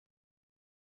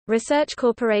Research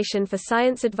Corporation for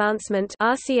Science Advancement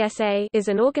 (RCSA) is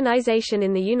an organization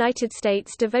in the United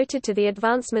States devoted to the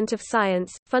advancement of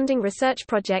science, funding research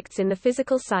projects in the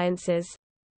physical sciences.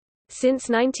 Since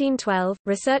 1912,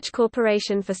 Research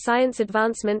Corporation for Science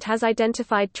Advancement has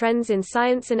identified trends in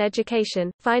science and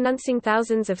education, financing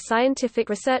thousands of scientific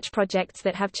research projects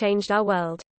that have changed our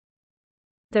world.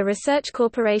 The Research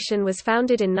Corporation was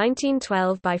founded in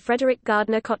 1912 by Frederick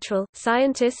Gardner Cottrell,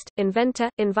 scientist, inventor,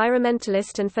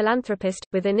 environmentalist and philanthropist,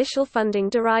 with initial funding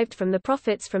derived from the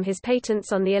profits from his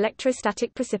patents on the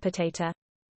electrostatic precipitator.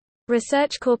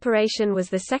 Research Corporation was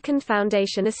the second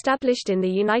foundation established in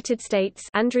the United States.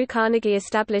 Andrew Carnegie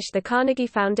established the Carnegie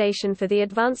Foundation for the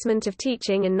Advancement of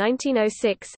Teaching in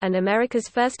 1906, and America's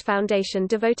first foundation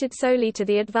devoted solely to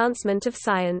the advancement of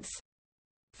science.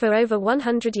 For over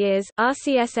 100 years,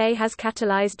 RCSA has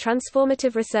catalyzed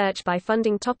transformative research by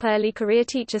funding top early career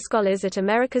teacher scholars at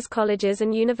America's colleges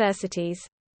and universities.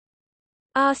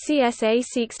 RCSA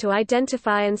seeks to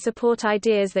identify and support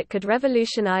ideas that could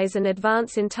revolutionize and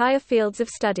advance entire fields of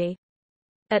study.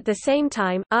 At the same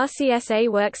time, RCSA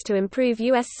works to improve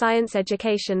U.S. science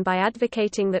education by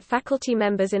advocating that faculty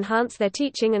members enhance their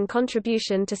teaching and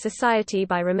contribution to society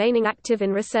by remaining active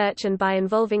in research and by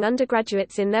involving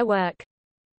undergraduates in their work.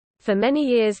 For many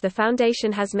years the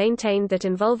Foundation has maintained that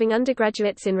involving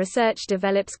undergraduates in research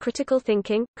develops critical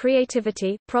thinking,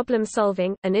 creativity,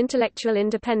 problem-solving, and intellectual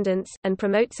independence, and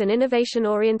promotes an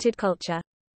innovation-oriented culture.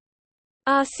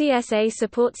 RCSA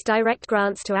supports direct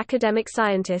grants to academic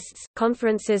scientists,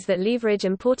 conferences that leverage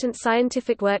important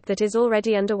scientific work that is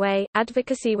already underway,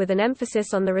 advocacy with an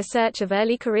emphasis on the research of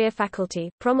early career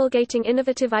faculty, promulgating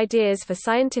innovative ideas for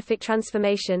scientific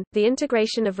transformation, the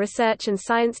integration of research and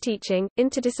science teaching,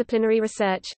 interdisciplinary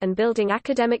research, and building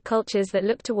academic cultures that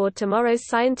look toward tomorrow's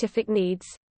scientific needs.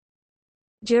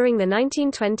 During the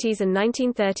 1920s and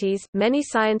 1930s, many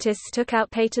scientists took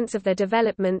out patents of their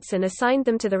developments and assigned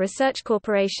them to the Research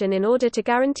Corporation in order to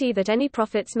guarantee that any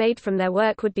profits made from their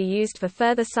work would be used for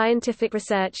further scientific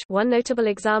research. One notable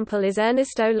example is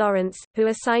Ernest O. Lawrence, who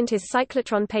assigned his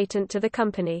cyclotron patent to the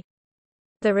company.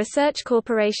 The Research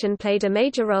Corporation played a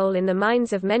major role in the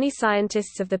minds of many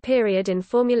scientists of the period in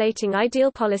formulating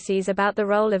ideal policies about the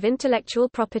role of intellectual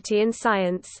property in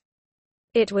science.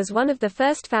 It was one of the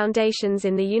first foundations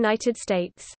in the United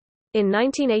States. In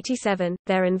 1987,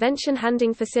 their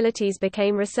invention-handling facilities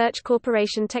became Research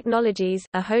Corporation Technologies,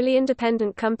 a wholly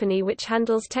independent company which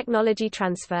handles technology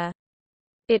transfer.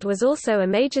 It was also a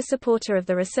major supporter of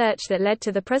the research that led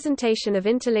to the presentation of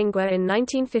Interlingua in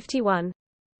 1951.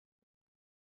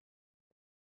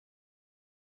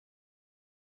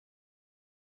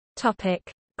 Topic: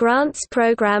 Grants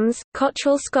programs,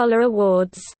 Cottrell Scholar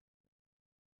Awards.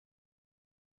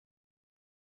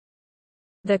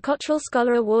 The Cottrell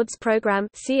Scholar Awards Program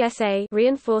 (CSA)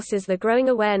 reinforces the growing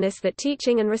awareness that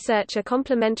teaching and research are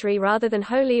complementary rather than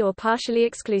wholly or partially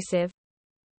exclusive.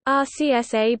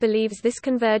 RCSA believes this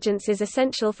convergence is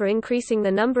essential for increasing the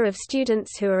number of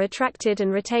students who are attracted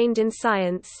and retained in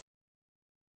science.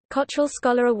 Cottrell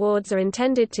Scholar Awards are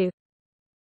intended to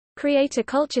create a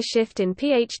culture shift in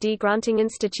PhD granting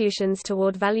institutions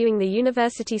toward valuing the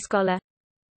university scholar,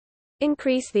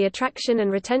 increase the attraction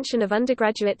and retention of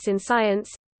undergraduates in science,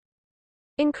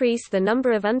 increase the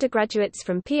number of undergraduates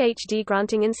from PhD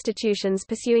granting institutions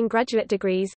pursuing graduate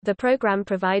degrees. The program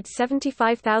provides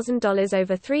 $75,000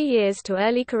 over 3 years to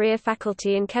early career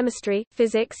faculty in chemistry,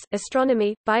 physics,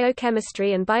 astronomy,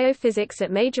 biochemistry, and biophysics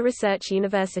at major research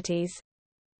universities.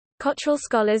 Cottrell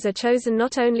scholars are chosen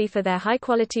not only for their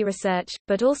high-quality research,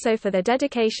 but also for their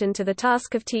dedication to the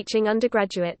task of teaching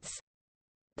undergraduates.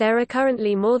 There are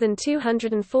currently more than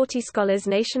 240 scholars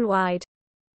nationwide.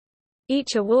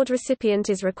 Each award recipient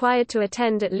is required to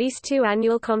attend at least 2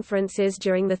 annual conferences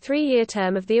during the 3-year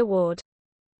term of the award.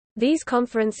 These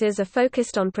conferences are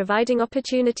focused on providing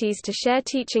opportunities to share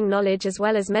teaching knowledge as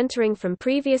well as mentoring from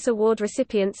previous award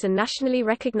recipients and nationally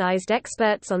recognized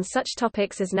experts on such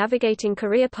topics as navigating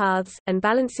career paths, and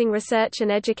balancing research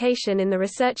and education in the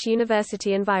research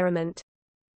university environment.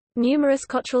 Numerous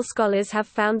Cottrell scholars have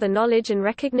found the knowledge and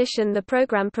recognition the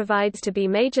program provides to be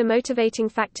major motivating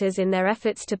factors in their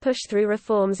efforts to push through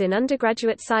reforms in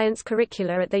undergraduate science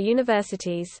curricula at their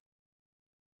universities.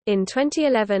 In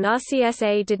 2011,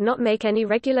 RCSA did not make any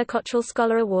regular Cottrell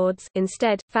Scholar Awards.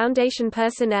 Instead, Foundation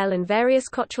personnel and various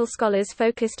Cottrell scholars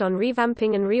focused on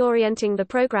revamping and reorienting the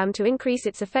program to increase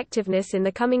its effectiveness in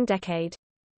the coming decade.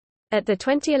 At the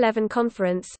 2011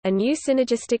 conference, a new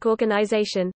synergistic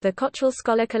organization, the Cottrell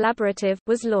Scholar Collaborative,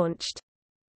 was launched.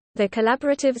 The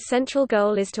collaborative's central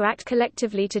goal is to act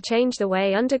collectively to change the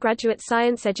way undergraduate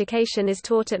science education is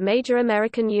taught at major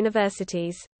American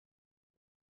universities.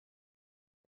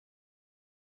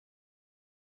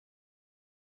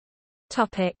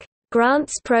 Topic: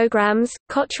 Grants programs,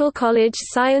 Cottrell College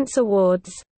Science Awards.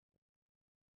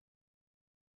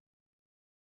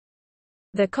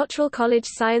 The Cottrell College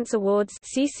Science Awards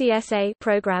 (CCSA)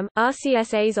 program,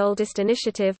 RCSA's oldest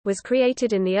initiative, was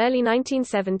created in the early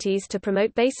 1970s to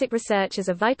promote basic research as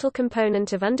a vital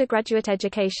component of undergraduate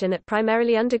education at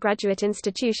primarily undergraduate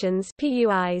institutions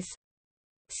 (PUIs).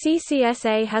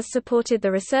 CCSA has supported the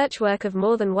research work of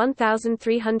more than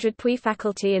 1,300 PUI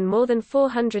faculty in more than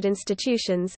 400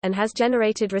 institutions, and has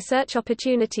generated research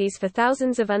opportunities for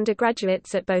thousands of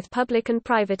undergraduates at both public and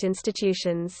private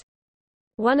institutions.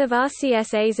 One of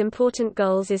RCSA's important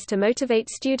goals is to motivate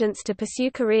students to pursue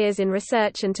careers in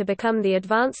research and to become the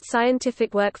advanced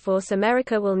scientific workforce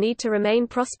America will need to remain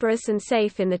prosperous and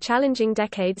safe in the challenging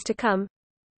decades to come.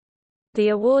 The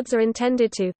awards are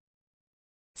intended to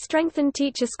strengthen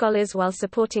teacher scholars while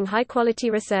supporting high-quality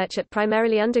research at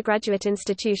primarily undergraduate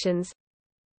institutions,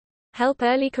 help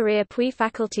early career PUI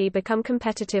faculty become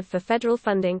competitive for federal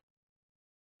funding,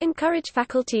 encourage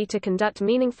faculty to conduct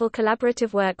meaningful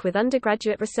collaborative work with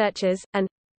undergraduate researchers, and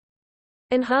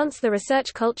enhance the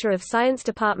research culture of science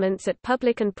departments at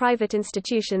public and private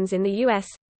institutions in the U.S.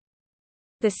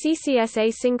 The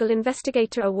CCSA Single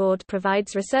Investigator Award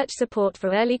provides research support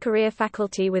for early career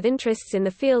faculty with interests in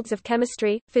the fields of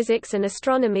chemistry, physics and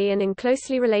astronomy and in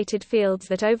closely related fields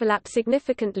that overlap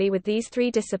significantly with these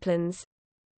three disciplines.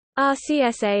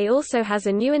 RCSA also has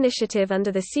a new initiative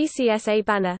under the CCSA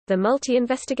banner, the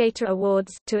Multi-Investigator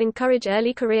Awards, to encourage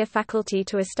early career faculty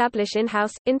to establish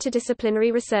in-house,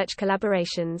 interdisciplinary research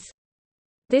collaborations.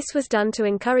 This was done to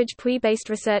encourage PUI-based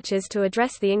researchers to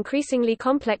address the increasingly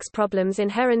complex problems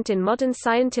inherent in modern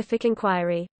scientific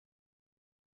inquiry.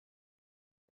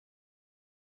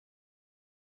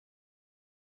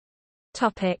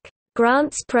 Topic: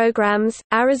 Grants programs,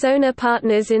 Arizona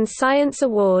Partners in Science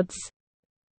Awards.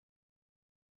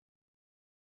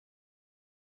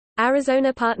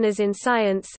 Arizona Partners in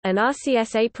Science, an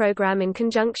RCSA program in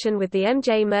conjunction with the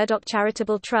M.J. Murdoch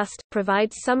Charitable Trust,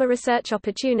 provides summer research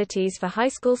opportunities for high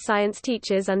school science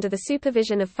teachers under the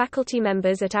supervision of faculty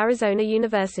members at Arizona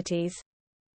universities.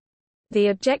 The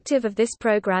objective of this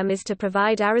program is to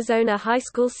provide Arizona high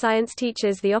school science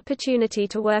teachers the opportunity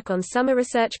to work on summer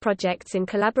research projects in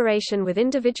collaboration with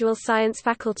individual science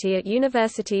faculty at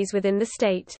universities within the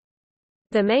state.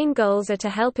 The main goals are to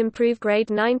help improve grade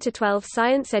 9 to 12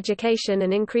 science education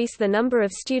and increase the number of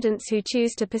students who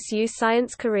choose to pursue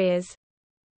science careers.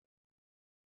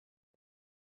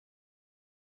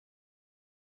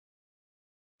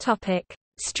 Topic: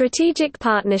 Strategic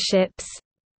partnerships.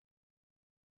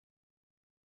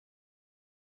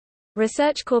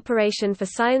 Research Corporation for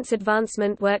Science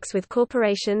Advancement works with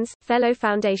corporations, fellow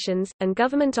foundations, and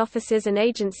government offices and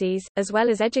agencies, as well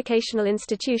as educational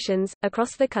institutions,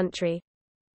 across the country.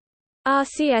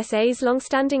 RCSA's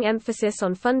long-standing emphasis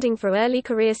on funding for early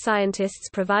career scientists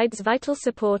provides vital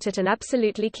support at an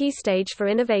absolutely key stage for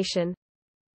innovation.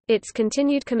 Its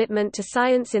continued commitment to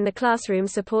science in the classroom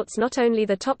supports not only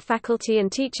the top faculty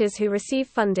and teachers who receive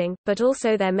funding, but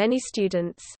also their many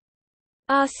students.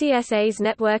 RCSA's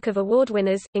network of award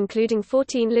winners, including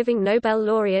 14 living Nobel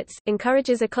Laureates,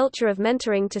 encourages a culture of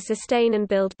mentoring to sustain and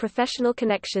build professional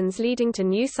connections leading to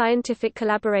new scientific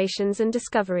collaborations and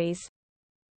discoveries.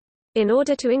 In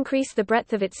order to increase the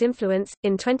breadth of its influence,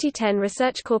 in 2010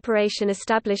 Research Corporation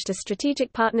established a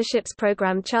strategic partnerships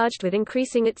program charged with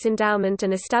increasing its endowment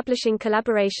and establishing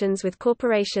collaborations with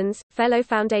corporations, fellow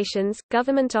foundations,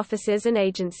 government offices and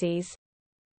agencies.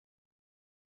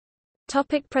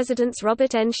 Topic: Presidents.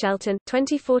 Robert N. Shelton,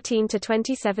 2014 to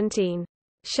 2017.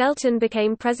 Shelton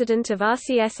became president of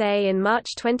RCSA in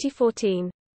March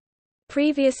 2014.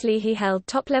 Previously he held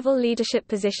top-level leadership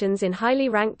positions in highly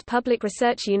ranked public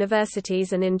research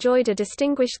universities and enjoyed a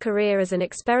distinguished career as an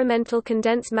experimental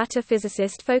condensed matter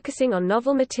physicist focusing on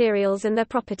novel materials and their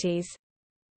properties.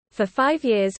 For 5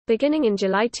 years, beginning in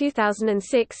July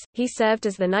 2006, he served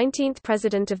as the 19th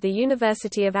president of the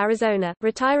University of Arizona,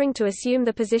 retiring to assume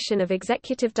the position of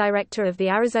executive director of the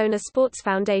Arizona Sports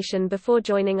Foundation before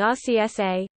joining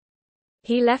RCSA.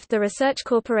 He left the Research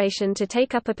Corporation to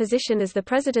take up a position as the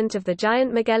president of the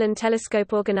Giant Magellan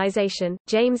Telescope Organization.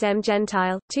 James M.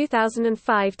 Gentile,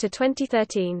 2005 to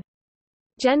 2013.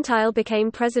 Gentile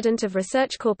became president of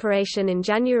Research Corporation in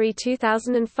January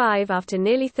 2005 after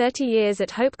nearly 30 years at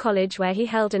Hope College, where he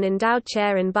held an endowed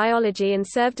chair in biology and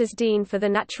served as dean for the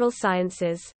natural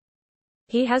sciences.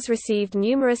 He has received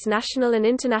numerous national and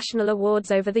international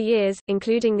awards over the years,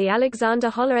 including the Alexander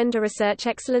Hollerender Research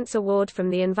Excellence Award from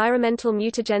the Environmental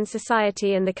Mutagen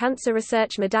Society and the Cancer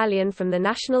Research Medallion from the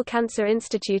National Cancer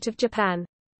Institute of Japan.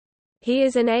 He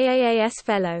is an AAAS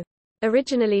Fellow.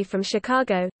 Originally from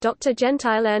Chicago, Dr.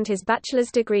 Gentile earned his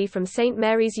bachelor's degree from St.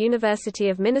 Mary's University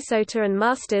of Minnesota and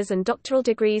master's and doctoral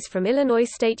degrees from Illinois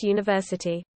State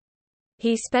University.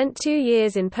 He spent 2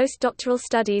 years in postdoctoral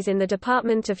studies in the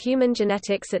Department of Human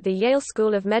Genetics at the Yale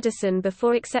School of Medicine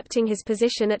before accepting his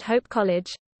position at Hope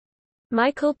College.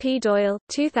 Michael P. Doyle,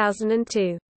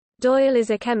 2002. Doyle is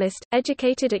a chemist,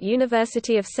 educated at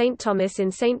University of St. Thomas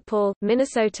in St. Paul,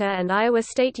 Minnesota and Iowa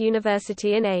State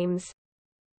University in Ames.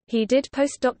 He did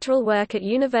postdoctoral work at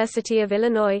University of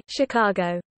Illinois,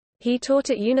 Chicago. He taught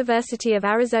at University of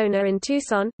Arizona in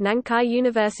Tucson, Nankai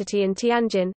University in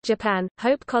Tianjin, Japan,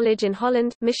 Hope College in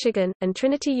Holland, Michigan, and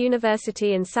Trinity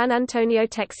University in San Antonio,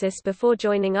 Texas before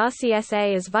joining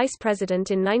RCSA as vice president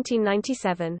in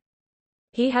 1997.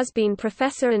 He has been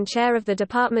professor and chair of the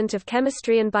Department of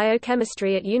Chemistry and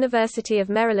Biochemistry at University of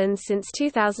Maryland since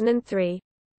 2003.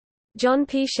 John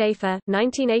P. Schaefer,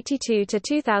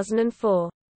 1982–2004.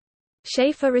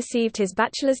 Schaefer received his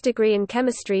bachelor's degree in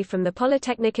chemistry from the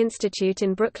Polytechnic Institute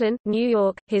in Brooklyn, New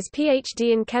York, his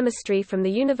Ph.D. in chemistry from the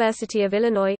University of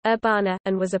Illinois, Urbana,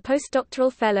 and was a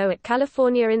postdoctoral fellow at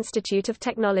California Institute of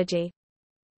Technology.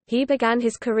 He began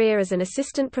his career as an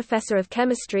assistant professor of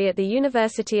chemistry at the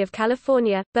University of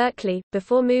California, Berkeley,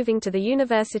 before moving to the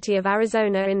University of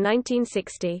Arizona in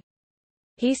 1960.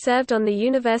 He served on the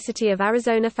University of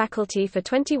Arizona faculty for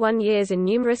 21 years in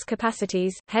numerous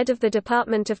capacities, head of the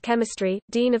Department of Chemistry,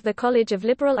 dean of the College of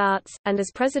Liberal Arts, and as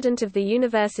president of the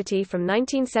university from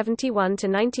 1971 to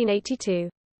 1982.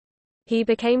 He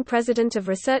became president of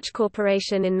Research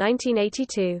Corporation in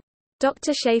 1982.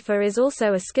 Dr. Schaefer is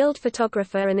also a skilled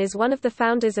photographer and is one of the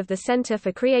founders of the Center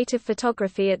for Creative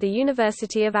Photography at the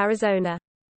University of Arizona.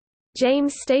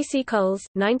 James Stacy Coles,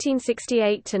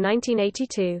 1968 to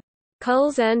 1982.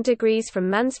 Coles earned degrees from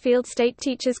Mansfield State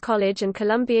Teachers College and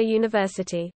Columbia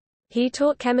University. He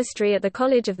taught chemistry at the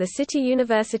College of the City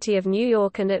University of New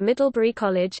York and at Middlebury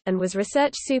College, and was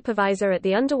research supervisor at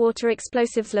the Underwater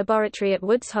Explosives Laboratory at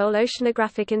Woods Hole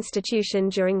Oceanographic Institution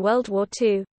during World War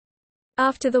II.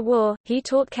 After the war, he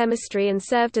taught chemistry and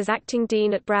served as acting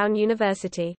dean at Brown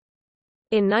University.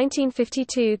 In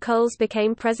 1952, Coles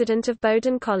became president of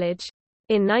Bowdoin College.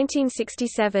 In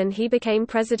 1967 he became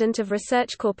president of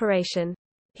Research Corporation.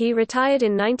 He retired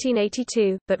in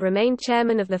 1982, but remained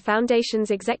chairman of the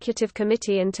Foundation's executive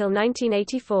committee until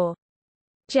 1984.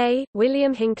 J.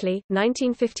 William Hinckley,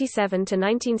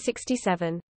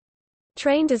 1957–1967.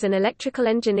 Trained as an electrical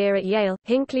engineer at Yale,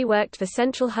 Hinckley worked for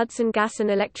Central Hudson Gas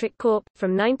and Electric Corp.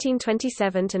 from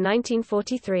 1927 to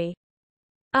 1943.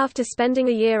 After spending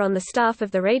a year on the staff of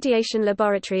the Radiation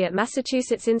Laboratory at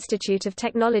Massachusetts Institute of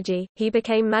Technology, he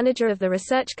became manager of the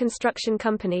Research Construction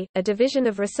Company, a division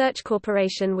of Research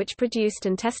Corporation which produced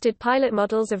and tested pilot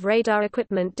models of radar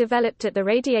equipment developed at the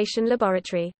Radiation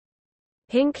Laboratory.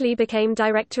 Hinckley became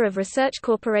director of Research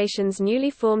Corporation's newly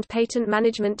formed Patent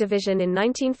Management Division in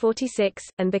 1946,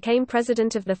 and became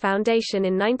president of the Foundation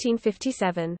in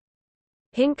 1957.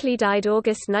 Hinckley died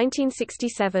August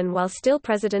 1967 while still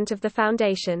president of the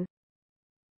Foundation.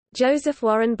 Joseph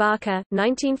Warren Barker,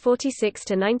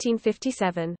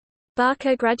 1946–1957.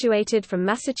 Barker graduated from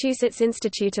Massachusetts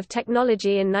Institute of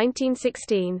Technology in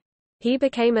 1916. He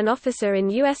became an officer in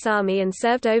U.S. Army and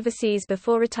served overseas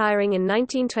before retiring in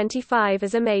 1925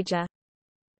 as a major.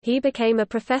 He became a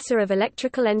professor of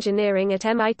electrical engineering at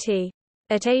MIT.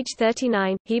 At age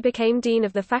 39, he became dean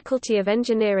of the Faculty of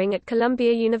Engineering at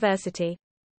Columbia University.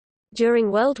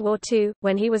 During World War II,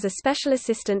 when he was a special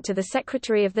assistant to the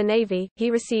Secretary of the Navy,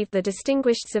 he received the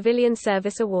Distinguished Civilian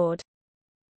Service Award.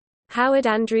 Howard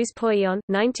Andrews Poyon,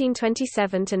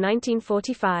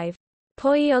 1927–1945.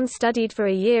 Poyon studied for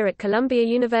a year at Columbia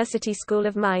University School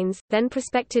of Mines, then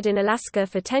prospected in Alaska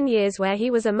for 10 years where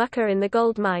he was a mucker in the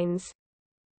gold mines.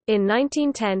 In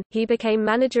 1910, he became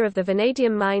manager of the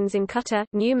vanadium mines in Cutter,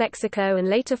 New Mexico and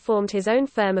later formed his own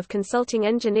firm of consulting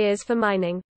engineers for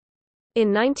mining.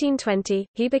 In 1920,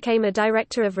 he became a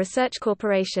director of Research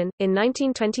Corporation. In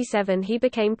 1927 he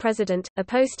became president, a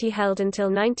post he held until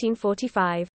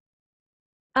 1945.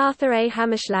 Arthur A.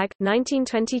 Hammerschlag,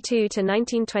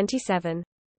 1922–1927.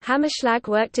 Hammerschlag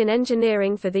worked in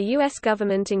engineering for the U.S.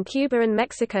 government in Cuba and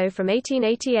Mexico from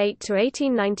 1888 to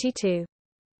 1892.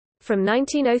 From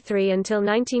 1903 until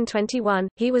 1921,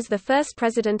 he was the first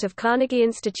president of Carnegie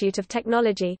Institute of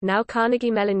Technology, now Carnegie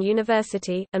Mellon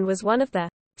University, and was one of the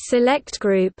select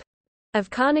group of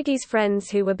Carnegie's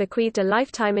friends who were bequeathed a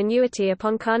lifetime annuity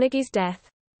upon Carnegie's death.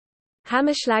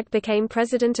 Hammerschlag became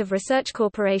president of Research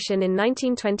Corporation in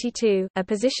 1922, a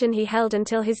position he held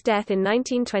until his death in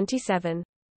 1927.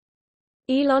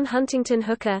 Elon Huntington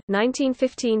Hooker,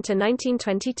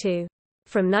 1915–1922.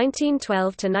 From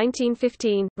 1912 to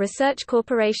 1915, Research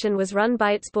Corporation was run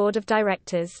by its board of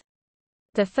directors.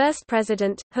 The first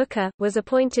president, Hooker, was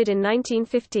appointed in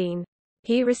 1915.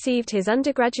 He received his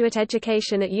undergraduate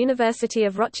education at University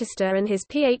of Rochester and his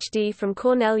Ph.D. from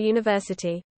Cornell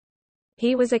University.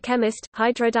 He was a chemist,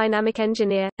 hydrodynamic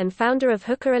engineer, and founder of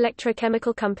Hooker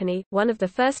Electrochemical Company, one of the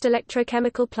first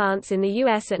electrochemical plants in the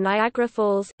U.S. at Niagara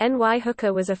Falls. N.Y.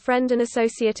 Hooker was a friend and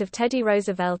associate of Teddy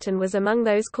Roosevelt and was among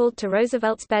those called to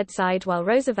Roosevelt's bedside while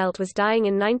Roosevelt was dying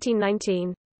in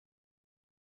 1919.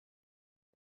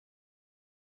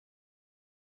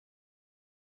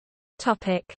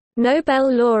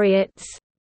 Nobel laureates.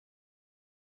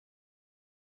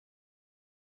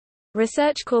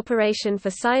 Research Corporation for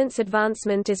Science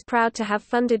Advancement is proud to have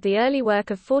funded the early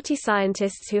work of 40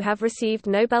 scientists who have received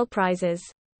Nobel Prizes.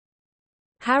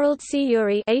 Harold C.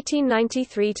 Urey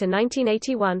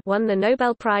 (1893–1981) won the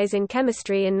Nobel Prize in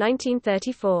Chemistry in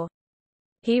 1934.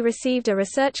 He received a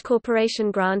Research Corporation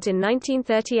grant in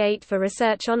 1938 for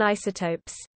research on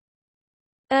isotopes.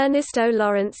 Ernest O.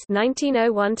 Lawrence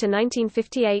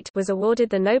 (1901–1958) was awarded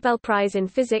the Nobel Prize in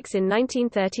Physics in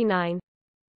 1939.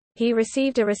 He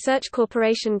received a Research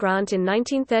Corporation grant in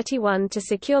 1931 to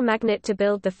secure magnet to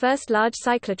build the first large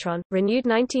cyclotron, renewed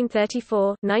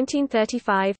 1934,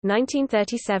 1935,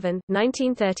 1937,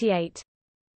 1938.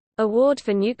 Award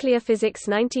for Nuclear Physics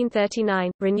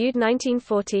 1939, renewed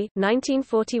 1940,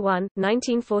 1941,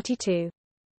 1942.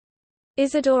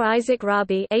 Isidor Isaac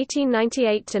Rabi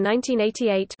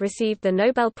 (1898–1988) received the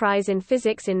Nobel Prize in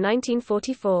Physics in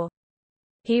 1944.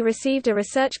 He received a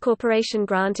Research Corporation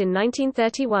grant in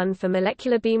 1931 for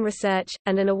molecular beam research,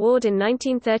 and an award in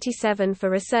 1937 for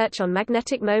research on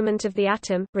magnetic moment of the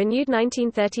atom, renewed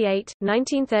 1938,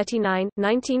 1939,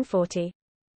 1940.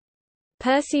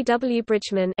 Percy W.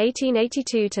 Bridgman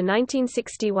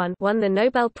 (1882–1961) won the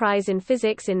Nobel Prize in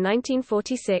Physics in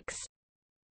 1946.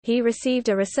 He received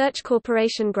a Research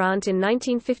Corporation grant in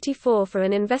 1954 for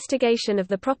an investigation of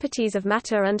the properties of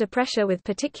matter under pressure with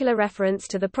particular reference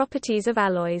to the properties of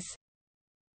alloys.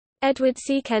 Edward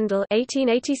C. Kendall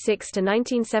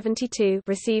 (1886–1972)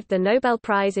 received the Nobel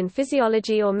Prize in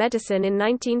Physiology or Medicine in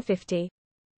 1950.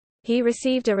 He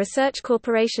received a Research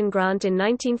Corporation grant in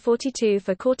 1942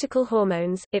 for cortical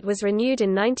hormones. It was renewed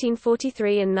in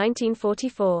 1943 and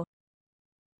 1944.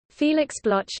 Felix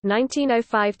Bloch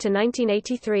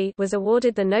 (1905–1983) was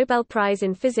awarded the Nobel Prize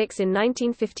in Physics in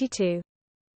 1952.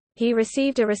 He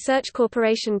received a Research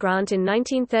Corporation grant in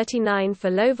 1939 for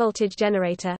low-voltage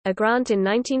generator, a grant in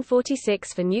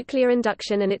 1946 for nuclear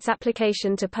induction and its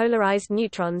application to polarized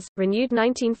neutrons, renewed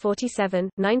 1947,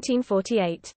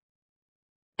 1948.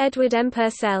 Edward M.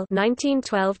 Purcell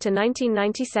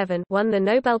 (1912–1997) won the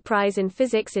Nobel Prize in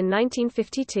Physics in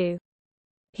 1952.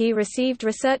 He received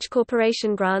Research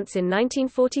Corporation grants in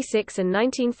 1946 and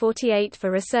 1948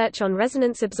 for research on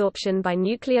resonance absorption by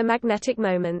nuclear magnetic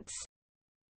moments.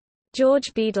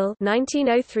 George Beadle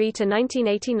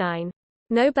 (1903–1989).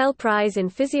 Nobel Prize in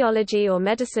Physiology or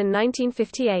Medicine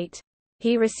 1958.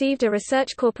 He received a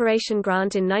Research Corporation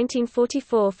grant in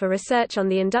 1944 for research on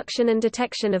the induction and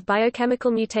detection of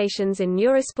biochemical mutations in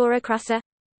Neurospora crassa.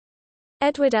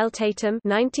 Edward L. Tatum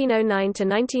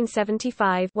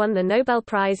 (1909–1975) won the Nobel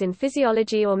Prize in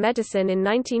Physiology or Medicine in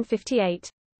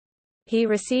 1958. He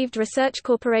received Research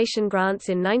Corporation grants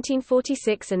in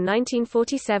 1946 and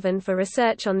 1947 for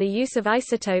research on the use of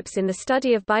isotopes in the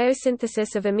study of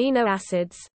biosynthesis of amino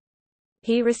acids.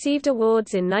 He received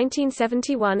awards in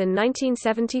 1971 and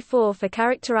 1974 for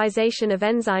characterization of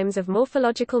enzymes of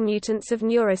morphological mutants of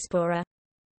Neurospora.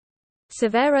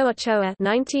 Severo Ochoa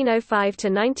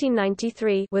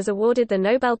 (1905–1993) was awarded the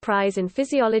Nobel Prize in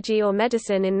Physiology or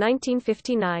Medicine in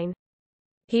 1959.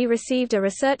 He received a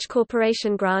Research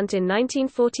Corporation grant in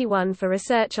 1941 for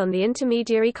research on the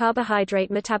intermediary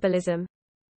carbohydrate metabolism.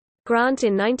 Grant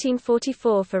in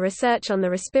 1944 for research on the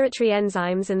respiratory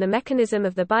enzymes and the mechanism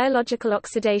of the biological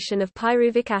oxidation of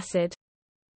pyruvic acid.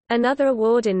 Another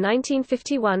award in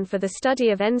 1951 for the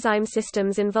study of enzyme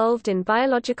systems involved in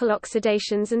biological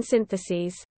oxidations and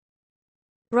syntheses.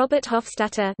 Robert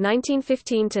Hofstadter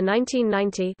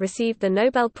 (1915–1990) received the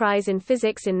Nobel Prize in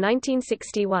Physics in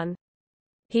 1961.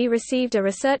 He received a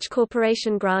Research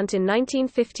Corporation grant in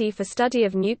 1950 for study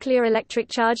of nuclear electric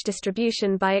charge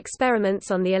distribution by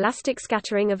experiments on the elastic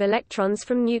scattering of electrons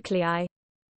from nuclei.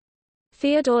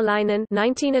 Theodor Leinen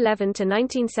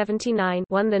 (1911–1979)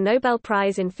 won the Nobel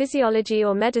Prize in Physiology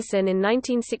or Medicine in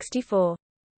 1964.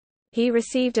 He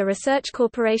received a Research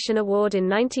Corporation award in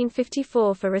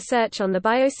 1954 for research on the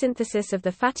biosynthesis of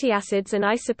the fatty acids and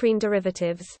isoprene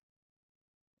derivatives.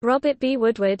 Robert B.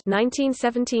 Woodward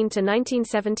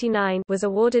 (1917–1979) was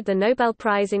awarded the Nobel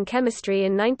Prize in Chemistry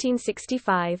in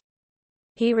 1965.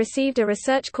 He received a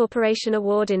Research Corporation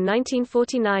Award in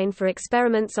 1949 for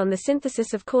experiments on the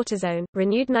synthesis of cortisone,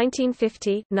 renewed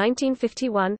 1950,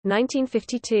 1951,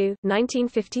 1952,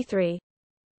 1953.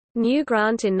 New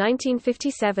grant in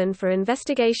 1957 for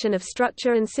investigation of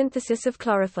structure and synthesis of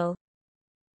chlorophyll.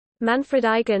 Manfred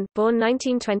Eigen, born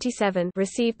 1927,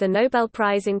 received the Nobel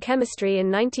Prize in Chemistry in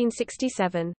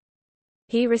 1967.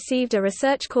 He received a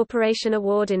Research Corporation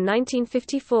Award in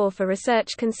 1954 for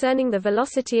research concerning the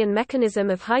velocity and mechanism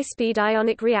of high-speed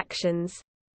ionic reactions.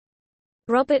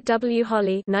 Robert W.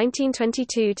 Holley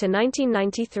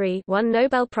 (1922–1993) won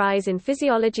Nobel Prize in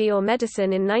Physiology or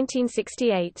Medicine in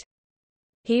 1968.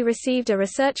 He received a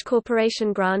Research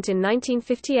Corporation grant in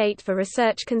 1958 for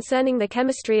research concerning the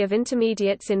chemistry of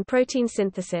intermediates in protein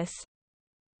synthesis.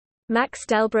 Max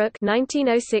Delbruck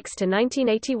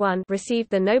 (1906–1981)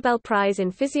 received the Nobel Prize in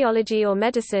Physiology or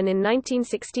Medicine in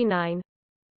 1969.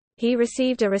 He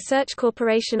received a Research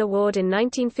Corporation Award in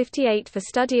 1958 for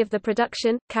study of the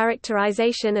production,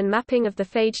 characterization and mapping of the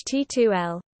phage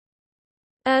T2L.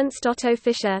 Ernst Otto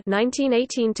Fischer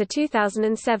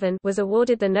 (1918–2007) was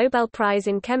awarded the Nobel Prize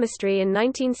in Chemistry in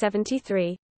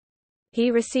 1973.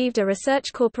 He received a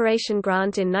Research Corporation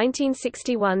grant in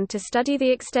 1961 to study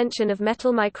the extension of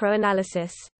metal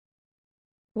microanalysis.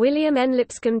 William N.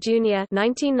 Lipscomb Jr.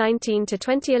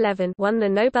 (1919–2011) won the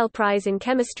Nobel Prize in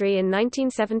Chemistry in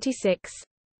 1976.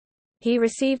 He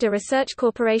received a Research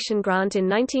Corporation grant in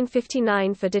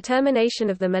 1959 for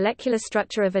determination of the molecular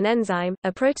structure of an enzyme,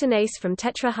 a proteinase from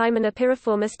tetrahymena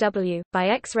W, by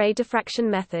X-ray diffraction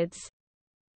methods.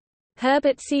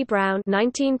 Herbert C. Brown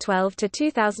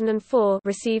 (1912–2004)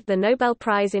 received the Nobel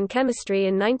Prize in Chemistry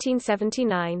in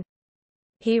 1979.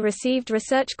 He received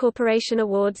Research Corporation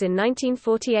Awards in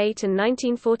 1948 and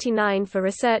 1949 for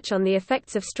research on the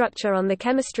effects of structure on the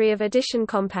chemistry of addition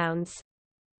compounds.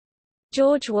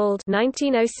 George Wald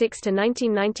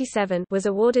 (1906–1997) was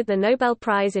awarded the Nobel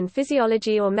Prize in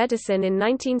Physiology or Medicine in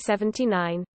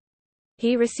 1979.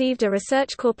 He received a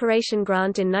Research Corporation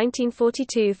grant in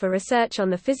 1942 for research on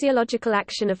the physiological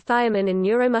action of thiamine in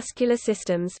neuromuscular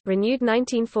systems, renewed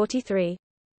 1943.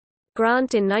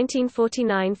 Grant in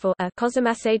 1949 for a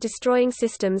cosamassay-destroying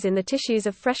systems in the tissues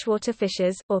of freshwater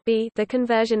fishes, or b the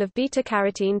conversion of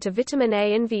beta-carotene to vitamin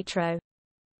A in vitro.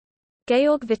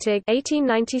 Georg Wittig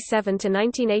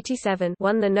 (1897–1987)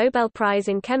 won the Nobel Prize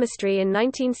in Chemistry in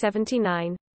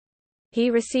 1979. He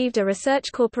received a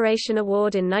Research Corporation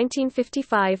Award in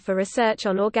 1955 for research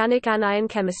on organic anion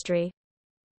chemistry.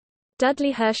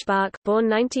 Dudley Hirschbach, born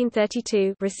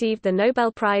 1932, received the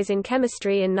Nobel Prize in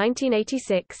Chemistry in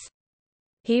 1986.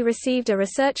 He received a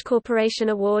Research Corporation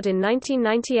Award in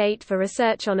 1998 for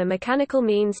research on a mechanical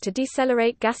means to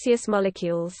decelerate gaseous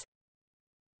molecules.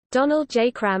 Donald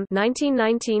J. Cram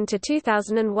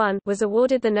 (1919–2001) was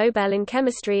awarded the Nobel in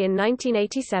Chemistry in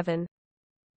 1987.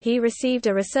 He received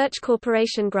a Research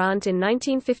Corporation grant in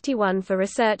 1951 for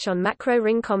research on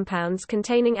macro-ring compounds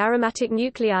containing aromatic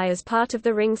nuclei as part of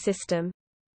the ring system.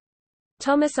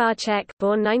 Thomas R. Cech,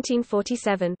 born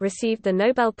 1947, received the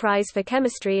Nobel Prize for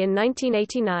Chemistry in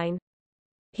 1989.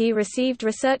 He received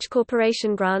Research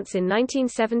Corporation grants in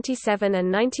 1977 and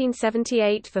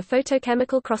 1978 for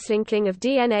photochemical crosslinking of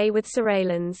DNA with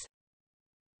psoralins.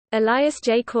 Elias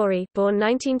J. Corey, born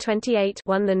 1928,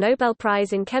 won the Nobel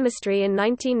Prize in Chemistry in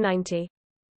 1990.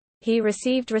 He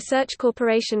received Research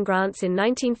Corporation grants in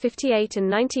 1958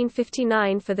 and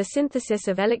 1959 for the synthesis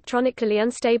of electronically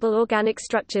unstable organic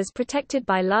structures protected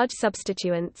by large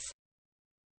substituents.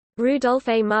 Rudolf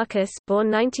A. Marcus,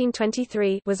 born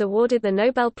 1923, was awarded the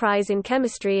Nobel Prize in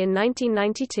Chemistry in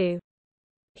 1992.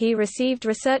 He received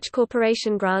Research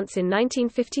Corporation grants in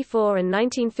 1954 and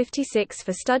 1956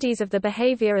 for studies of the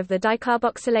behavior of the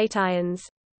dicarboxylate ions.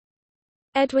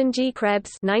 Edwin G.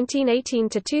 Krebs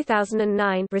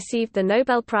 (1918–2009) received the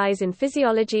Nobel Prize in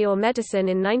Physiology or Medicine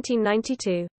in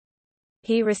 1992.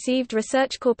 He received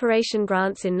Research Corporation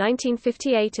grants in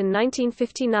 1958 and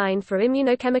 1959 for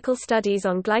immunochemical studies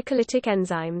on glycolytic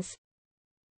enzymes.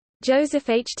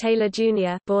 Joseph H. Taylor,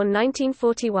 Jr., born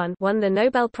 1941, won the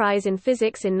Nobel Prize in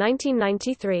Physics in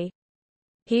 1993.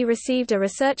 He received a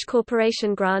Research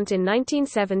Corporation grant in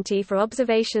 1970 for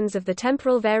observations of the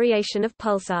temporal variation of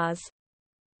pulsars.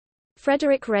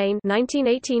 Frederick Rein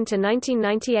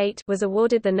 (1918–1998) was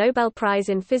awarded the Nobel Prize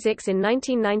in Physics in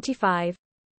 1995.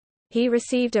 He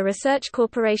received a Research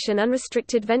Corporation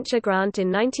Unrestricted Venture Grant in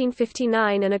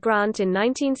 1959 and a grant in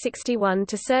 1961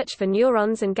 to search for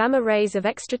neurons and gamma rays of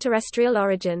extraterrestrial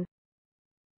origin.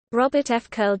 Robert F.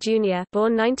 Curl, Jr.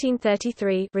 born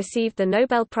 1933, received the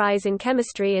Nobel Prize in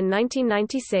Chemistry in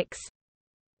 1996.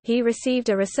 He received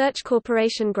a Research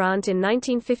Corporation grant in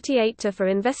 1958 for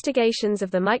investigations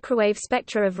of the microwave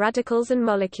spectra of radicals and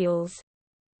molecules.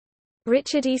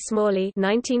 Richard E. Smalley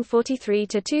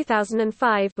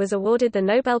 (1943–2005) was awarded the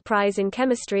Nobel Prize in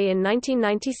Chemistry in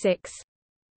 1996.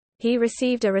 He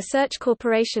received a Research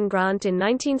Corporation grant in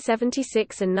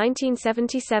 1976 and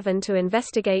 1977 to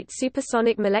investigate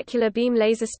supersonic molecular beam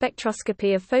laser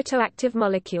spectroscopy of photoactive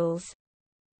molecules.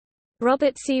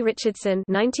 Robert C. Richardson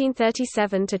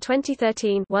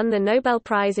 (1937–2013) won the Nobel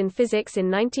Prize in Physics in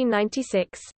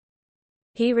 1996.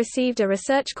 He received a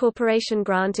Research Corporation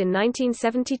grant in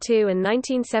 1972 and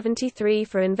 1973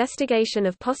 for investigation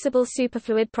of possible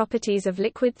superfluid properties of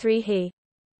liquid 3He.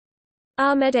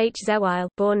 Ahmed H. Zewail,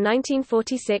 born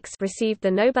 1946, received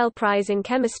the Nobel Prize in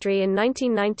Chemistry in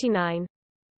 1999.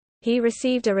 He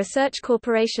received a Research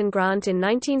Corporation grant in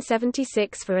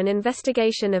 1976 for an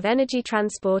investigation of energy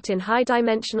transport in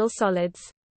high-dimensional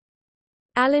solids.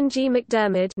 Alan G.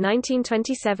 McDermid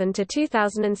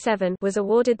 (1927–2007) was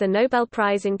awarded the Nobel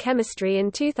Prize in Chemistry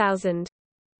in 2000.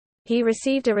 He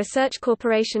received a Research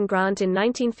Corporation grant in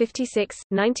 1956,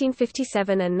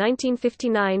 1957 and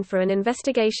 1959 for an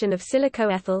investigation of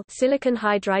silicoethyl silicon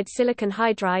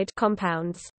hydride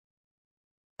compounds.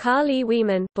 Carl E.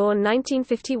 Wieman, born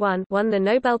 1951, won the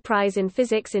Nobel Prize in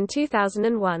Physics in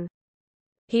 2001.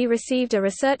 He received a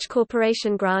Research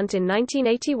Corporation grant in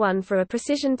 1981 for a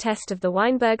precision test of the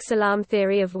Weinberg-Salam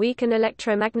theory of weak and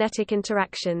electromagnetic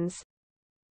interactions.